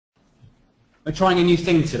We're trying a new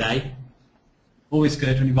thing today. Always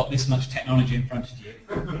good when you've got this much technology in front of you.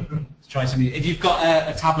 Let's try something. If you've got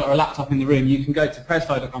a tablet or a laptop in the room, you can go to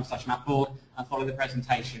presfo.com/mapboard and follow the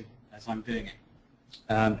presentation as I'm doing it,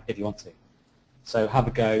 if you want to. So have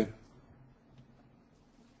a go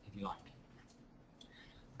if you like.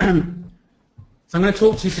 So I'm going to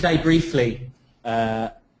talk to you today briefly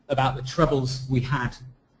about the troubles we had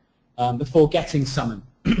before getting Summon,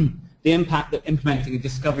 the impact that implementing a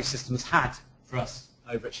discovery system has had for us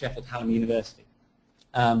over at Sheffield Hallam University,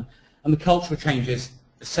 and the cultural changes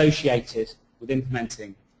associated with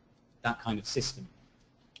implementing that kind of system.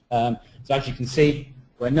 So as you can see,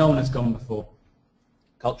 where no one has gone before,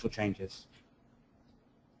 cultural changes.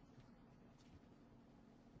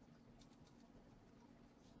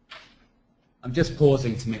 I'm just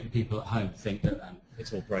pausing to make the people at home think that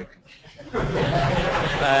it's all broken.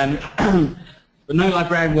 But no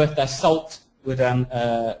librarian worth their salt would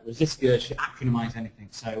resist the urge to acronymise anything.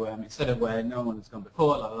 So instead of where no one has gone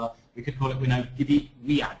before, blah, blah, blah, we could call it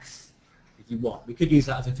WIAGS if you want. We could use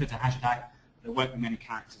that as a Twitter hashtag. There won't be many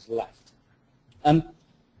characters left.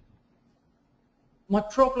 My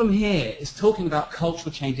problem here is talking about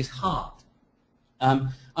cultural change is hard.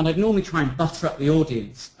 And I'd normally try and butter up the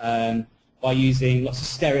audience by using lots of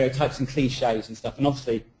stereotypes and cliches and stuff, and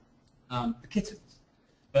obviously the kittens.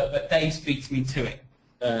 But Dave beats me to it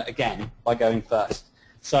again by going first.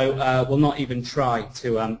 So we'll not even try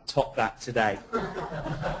to top that today.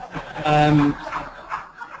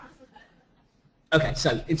 Okay,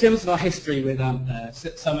 so in terms of our history with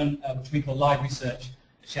Summon, which we call live research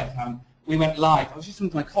at Sheffield Hallam, we went live. I was just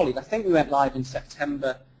talking to my colleague. I think we went live in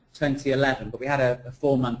September 2011, but we had a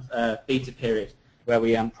 4-month beta period where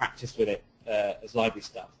we practiced with it as library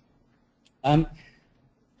staff.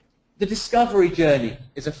 The discovery journey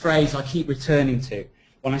is a phrase I keep returning to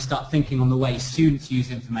when I start thinking on the way students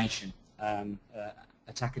use information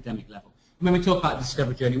at academic level. When we talk about the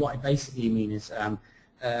discovery journey, what I basically mean is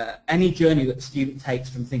any journey that the student takes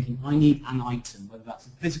from thinking, I need an item, whether that's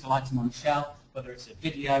a physical item on the shelf, whether it's a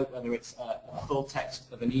video, whether it's a full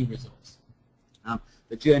text of an e-resource,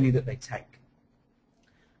 the journey that they take.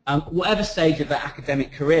 Whatever stage of their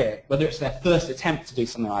academic career, whether it's their first attempt to do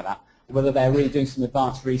something like that, or whether they're really doing some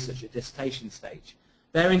advanced research at dissertation stage,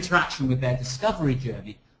 their interaction with their discovery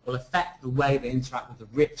journey will affect the way they interact with the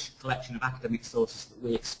rich collection of academic sources that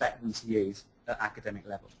we expect them to use at academic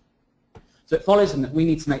level. So it follows then that we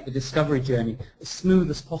need to make the discovery journey as smooth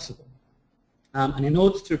as possible. And in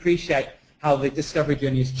order to appreciate how the discovery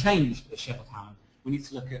journey has changed at Sheffield Hallam, we need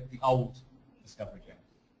to look at the old discovery journey,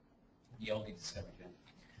 the oldie discovery journey.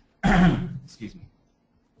 Excuse me.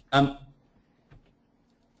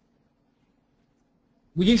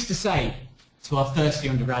 We used to say to our first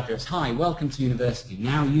year undergraduates, hi, welcome to university.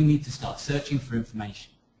 Now you need to start searching for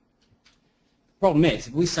information. The problem is,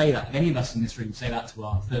 if we say that, if any of us in this room say that to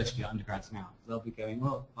our first year undergrads now, they'll be going,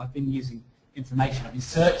 well, I've been using information, I've been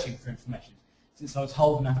searching for information since I was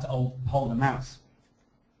old enough to hold a mouse.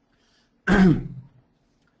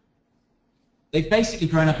 They've basically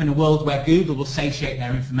grown up in a world where Google will satiate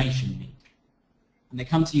their information need. And they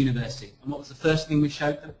come to university, and what was the first thing we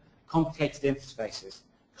showed them? Complicated interfaces,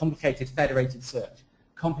 complicated federated search,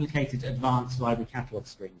 complicated advanced library catalog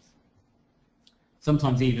screens.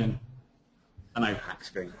 Sometimes even an opaque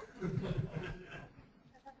screen.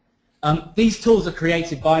 These tools are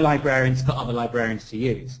created by librarians for other librarians to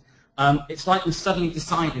use. It's like we suddenly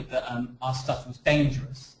decided that our stuff was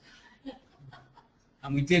dangerous.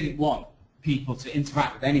 And we didn't want people to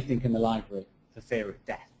interact with anything in the library for fear of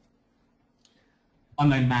death.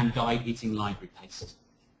 Unknown man died eating library paste.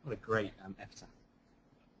 What a great epitaph.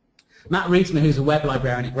 Matt Reesman, who's a web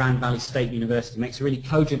librarian at Grand Valley State University, makes a really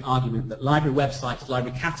cogent argument that library websites,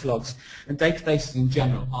 library catalogues, and databases in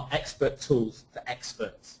general are expert tools for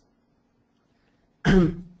experts.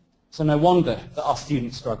 So no wonder that our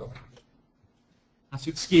students struggle. I have to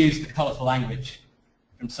excuse the colourful language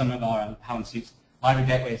from some of our Hallam students. Library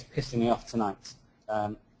Gateway is pissing me off tonight.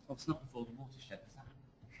 Well, it's not before the watershed, is that?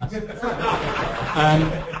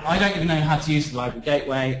 I don't even know how to use the Library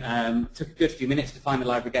Gateway. It took a good few minutes to find the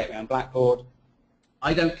Library Gateway on Blackboard.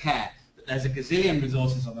 I don't care that there's a gazillion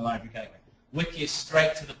resources on the Library Gateway. Wiki is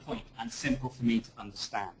straight to the point and simple for me to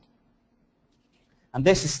understand. And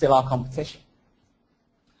this is still our competition.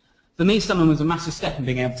 For me, Summon was a massive step in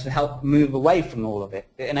being able to help move away from all of it.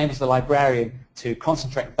 It enables the librarian to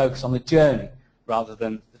concentrate and focus on the journey rather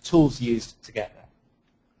than the tools used to get there.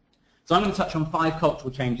 So I'm going to touch on 5 cultural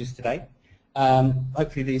changes today.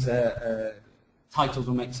 Hopefully these titles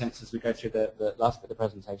will make sense as we go through the last bit of the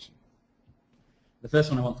presentation. The first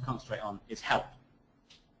one I want to concentrate on is help,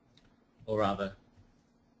 or rather,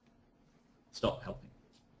 stop helping.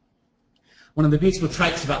 One of the beautiful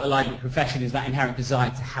traits about the library profession is that inherent desire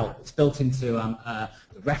to help. It's built into the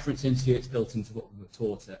reference interview, it's built into what we were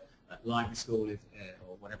taught at library school,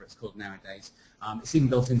 or whatever it's called nowadays. It's even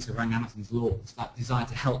built into Ranganathan's law. It's that desire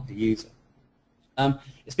to help the user.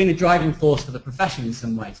 It's been a driving force for the profession in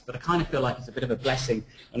some ways, but I kind of feel like it's a bit of a blessing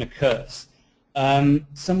and a curse.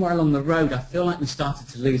 Somewhere along the road, I feel like we started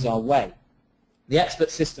to lose our way. The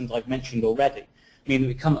expert systems I've mentioned already mean that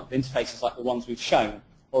we come up with interfaces like the ones we've shown,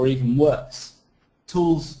 or even worse,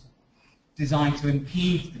 tools designed to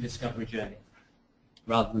impede the discovery journey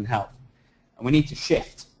rather than help. And we need to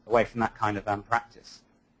shift away from that kind of practice.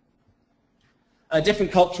 A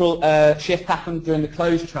different cultural shift happened during the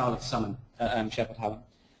closed trial of Summon at Sheffield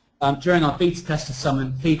Hallam. During our beta test of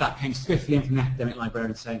Summon, feedback came swiftly in from the academic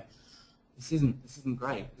librarian saying, this isn't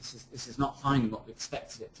great, this is not finding what we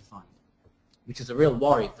expected it to find, which is a real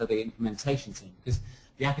worry for the implementation team, because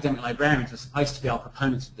the academic librarians were supposed to be our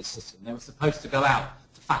proponents of this system. They were supposed to go out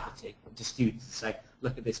to faculty and to students and say,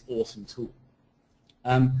 look at this awesome tool.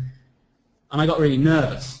 And I got really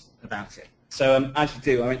nervous about it. So as you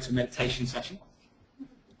do, I went to a meditation session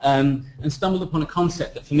and stumbled upon a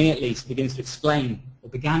concept that, for me at least, begins to explain, or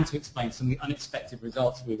began to explain, some of the unexpected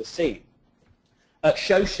results we were seeing.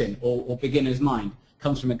 Shoshin, or beginner's mind,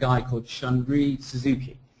 comes from a guy called Shunri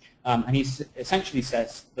Suzuki. And he essentially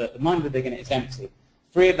says that the mind of the beginner is empty,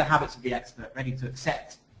 free of the habits of the expert, ready to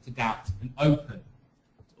accept, to doubt, and open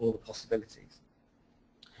to all the possibilities.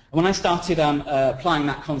 And when I started applying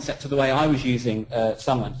that concept to the way I was using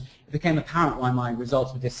Summon, it became apparent why my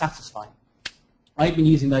results were dissatisfying. I'd been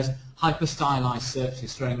using those hyper-stylized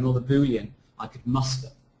searches, throwing in all the Boolean I could muster.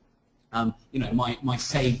 You know, my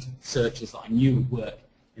saved searches that I knew would work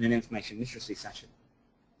in an information literacy session.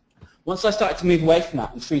 Once I started to move away from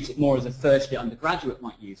that and treat it more as a first-year undergraduate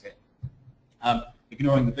might use it,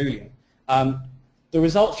 ignoring the Boolean, the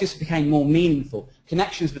results just became more meaningful.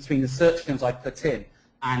 Connections between the search terms I put in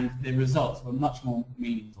and the results were much more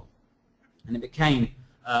meaningful. And it became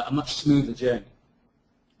a much smoother journey,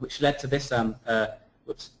 which led to this,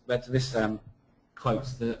 quote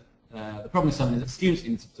that the problem with Summon is that students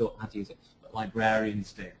need to be taught how to use it, but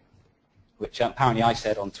librarians do, which apparently I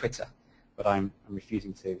said on Twitter, but I'm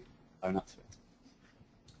refusing to own up to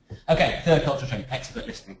it. Okay, third cultural training, expert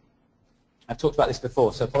listening. I've talked about this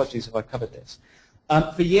before, so apologies if I've covered this.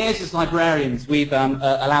 For years as librarians, we've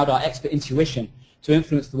allowed our expert intuition to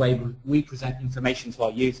influence the way we present information to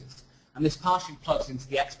our users. And this partially plugs into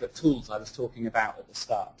the expert tools I was talking about at the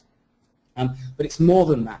start. But it's more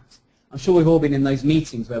than that. I'm sure we've all been in those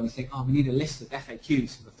meetings where we think, oh, we need a list of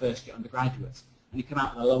FAQs for the first-year undergraduates. And you come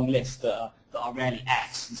out with a long list that are rarely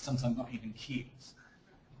Fs and sometimes not even Qs.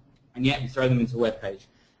 And yet we throw them into a web page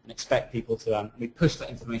and expect people to, we push that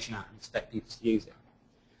information out and expect people to use it.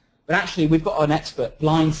 But actually, we've got an expert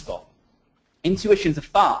blind spot. Intuitions are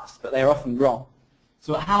fast, but they are often wrong.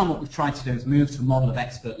 So at Hallam, what we've tried to do is move to a model of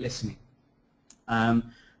expert listening,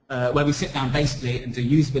 where we sit down basically and do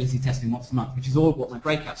usability testing once a month, which is all what my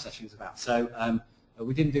breakout session is about. So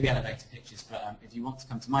we didn't do the elevator pitches, but if you want to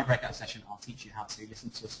come to my breakout session, I'll teach you how to listen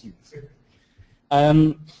to your students.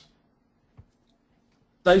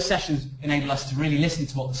 Those sessions enable us to really listen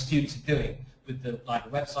to what the students are doing with the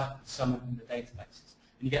library website, the Summon, and the databases.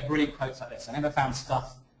 And you get brilliant quotes like this. I never found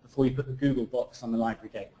stuff before you put the Google box on the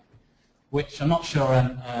library gateway, which I'm not sure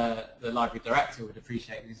the library director would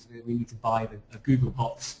appreciate. Is we need to buy a Google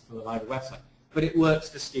box for the library website. But it works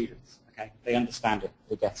for students. Okay, they understand it,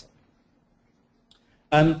 they get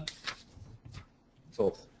it.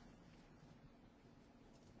 Fourth.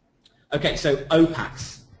 Okay, so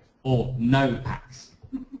OPACs or no packs.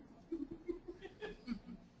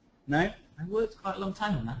 No? I worked quite a long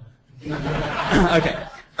time on that. Okay.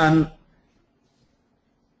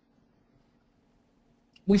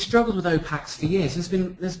 We struggled with OPACs for years.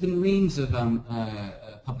 There's been reams of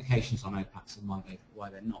publications on OPACs and why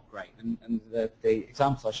they're not great. And the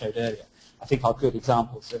examples I showed earlier, I think, are good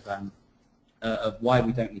examples of why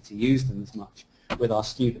we don't need to use them as much with our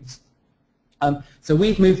students. So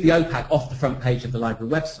we've moved the OPAC off the front page of the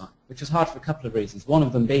library website, which is hard for a couple of reasons. One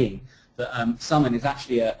of them being that Summon is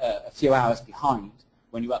actually a few hours behind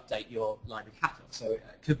when you update your library catalog. So it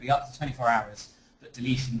could be up to 24 hours that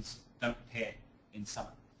deletions don't appear in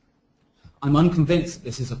Summon. I'm unconvinced that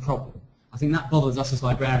this is a problem. I think that bothers us as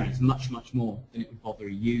librarians much, much more than it would bother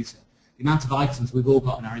a user. The amount of items we've all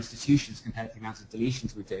got in our institutions compared to the amount of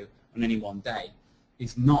deletions we do on any one day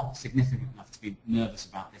is not significant enough to be nervous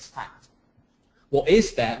about this fact. What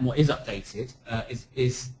is there and what is updated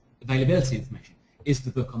is availability information. Is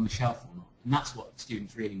the book on the shelf or not? And that's what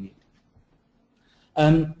students really need.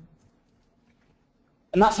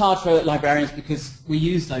 And that's hard for librarians because we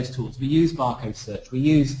use those tools. We use barcode search. We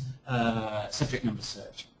use subject number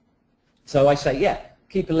search. So I say, yeah,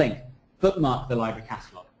 keep a link. Bookmark the library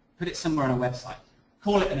catalogue. Put it somewhere on a website.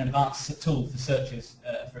 Call it an advanced tool for searchers,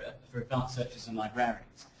 for advanced searchers and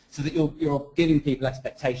librarians, so that you're giving people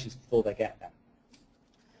expectations before they get there.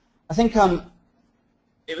 I think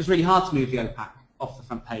it was really hard to move the OPAC off the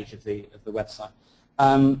front page of the website.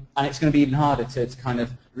 And it's going to be even harder to kind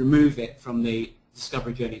of remove it from the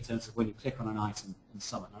discovery journey in terms of when you click on an item and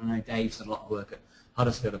summon. I know Dave's done a lot of work at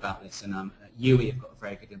Huddersfield about this, and UE have got a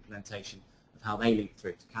very good implementation of how they link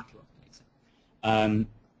through to catalogue data. And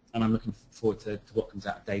I'm looking forward to what comes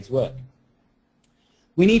out of Dave's work.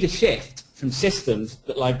 We need a shift from systems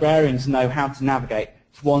that librarians know how to navigate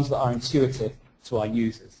to ones that are intuitive to our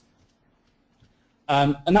users.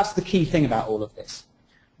 And that's the key thing about all of this.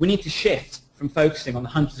 We need to shift from focusing on the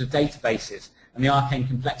hundreds of databases and the arcane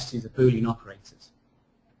complexities of Boolean operators.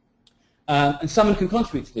 And someone can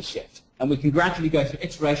contribute to this shift, and we can gradually go through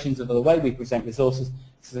iterations of the way we present resources.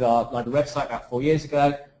 This is our library website about 4 years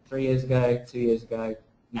ago, 3 years ago, 2 years ago,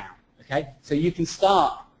 now. Okay? So you can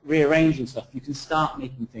start rearranging stuff, you can start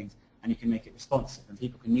making things, and you can make it responsive, and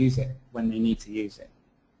people can use it when they need to use it.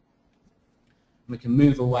 And we can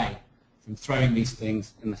move away from throwing these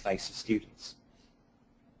things in the face of students.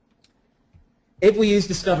 If we use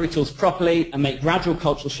discovery tools properly and make gradual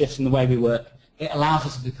cultural shifts in the way we work, it allows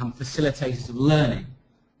us to become facilitators of learning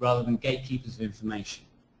rather than gatekeepers of information.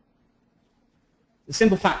 The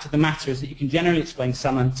simple fact of the matter is that you can generally explain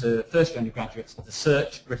summon to first-year undergraduates as a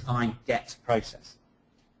search, refine, get process.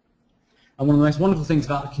 And one of the most wonderful things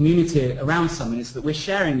about the community around summon is that we're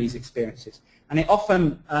sharing these experiences, and it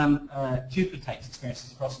often duplicates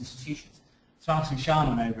experiences across institutions. Sparks and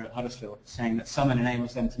Sharman over at Huddersfield saying that summon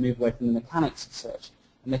enables them to move away from the mechanics of search,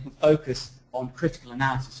 and they can focus on critical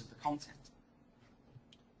analysis of the content.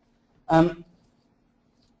 I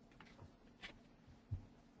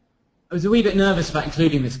was a wee bit nervous about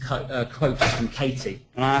including this quote from Katie,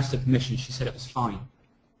 and I asked her permission. She said it was fine.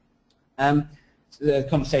 The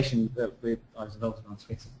conversation that I was involved in on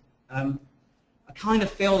Twitter. I kind of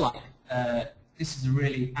feel like this is a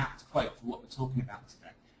really apt quote for what we're talking about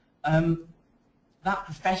today. That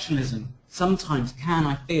professionalism sometimes can,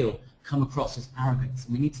 I feel, come across as arrogance,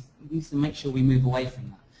 and we need to make sure we move away from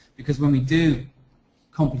that. Because when we do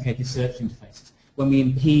complicated search interfaces, when we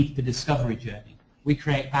impede the discovery journey, we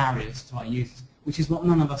create barriers to our users, which is what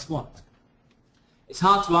none of us want. It's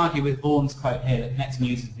hard to argue with Vaughan's quote here that connecting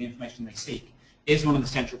users to the information they seek is one of the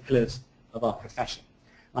central pillars of our profession.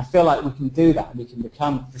 And I feel like we can do that, and we can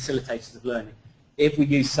become facilitators of learning if we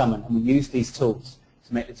use Summon and we use these tools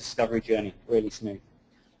to make the discovery journey really smooth.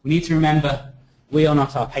 We need to remember we are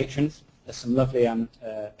not our patrons. There's some lovely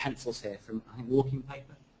pencils here from, I think, Walking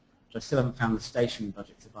Paper, which I still haven't found the stationery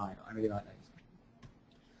budget to buy, but I really like those.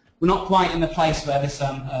 We're not quite in the place where this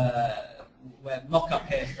where mock-up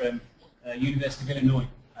here from University of Illinois.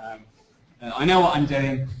 I know what I'm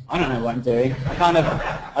doing. I don't know what I'm doing.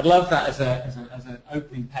 I'd love that as an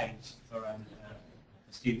opening page for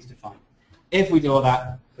students to find. If we do all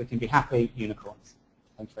that, we can be happy unicorns.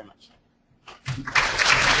 Thank you very much.